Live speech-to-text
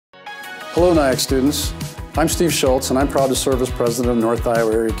Hello NIACC students. I'm Steve Schulz and I'm proud to serve as president of North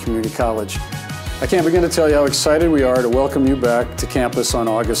Iowa Area Community College. I can't begin to tell you how excited we are to welcome you back to campus on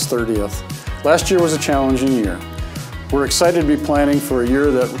August 30th. Last year was a challenging year. We're excited to be planning for a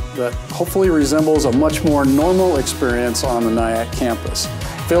year that hopefully resembles a much more normal experience on the NIACC campus,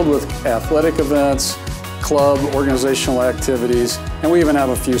 filled with athletic events, club, organizational activities, and we even have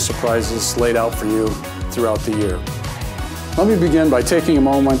a few surprises laid out for you throughout the year. Let me begin by taking a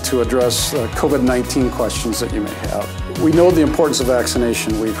moment to address COVID-19 questions that you may have. We know the importance of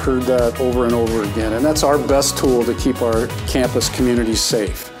vaccination. We've heard that over and over again, and that's our best tool to keep our campus community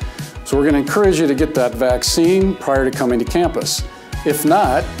safe. So we're going to encourage you to get that vaccine prior to coming to campus. If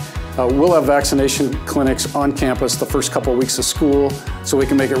not, we'll have vaccination clinics on campus the first couple of weeks of school, so we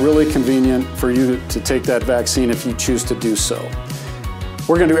can make it really convenient for you to take that vaccine if you choose to do so.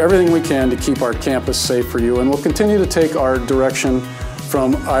 We're going to do everything we can to keep our campus safe for you, and we'll continue to take our direction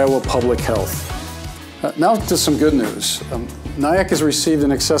from Iowa Public Health. Now to some good news. NIACC has received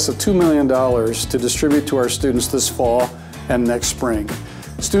in excess of $2 million to distribute to our students this fall and next spring.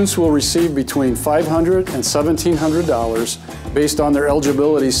 Students will receive between $500 and $1,700 based on their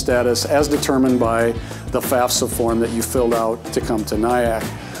eligibility status as determined by the FAFSA form that you filled out to come to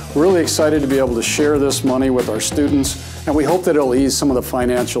NIACC. We're really excited to be able to share this money with our students, and we hope that it'll ease some of the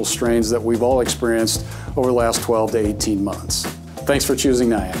financial strains that we've all experienced over the last 12 to 18 months. Thanks for choosing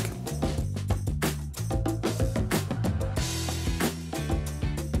NIACC.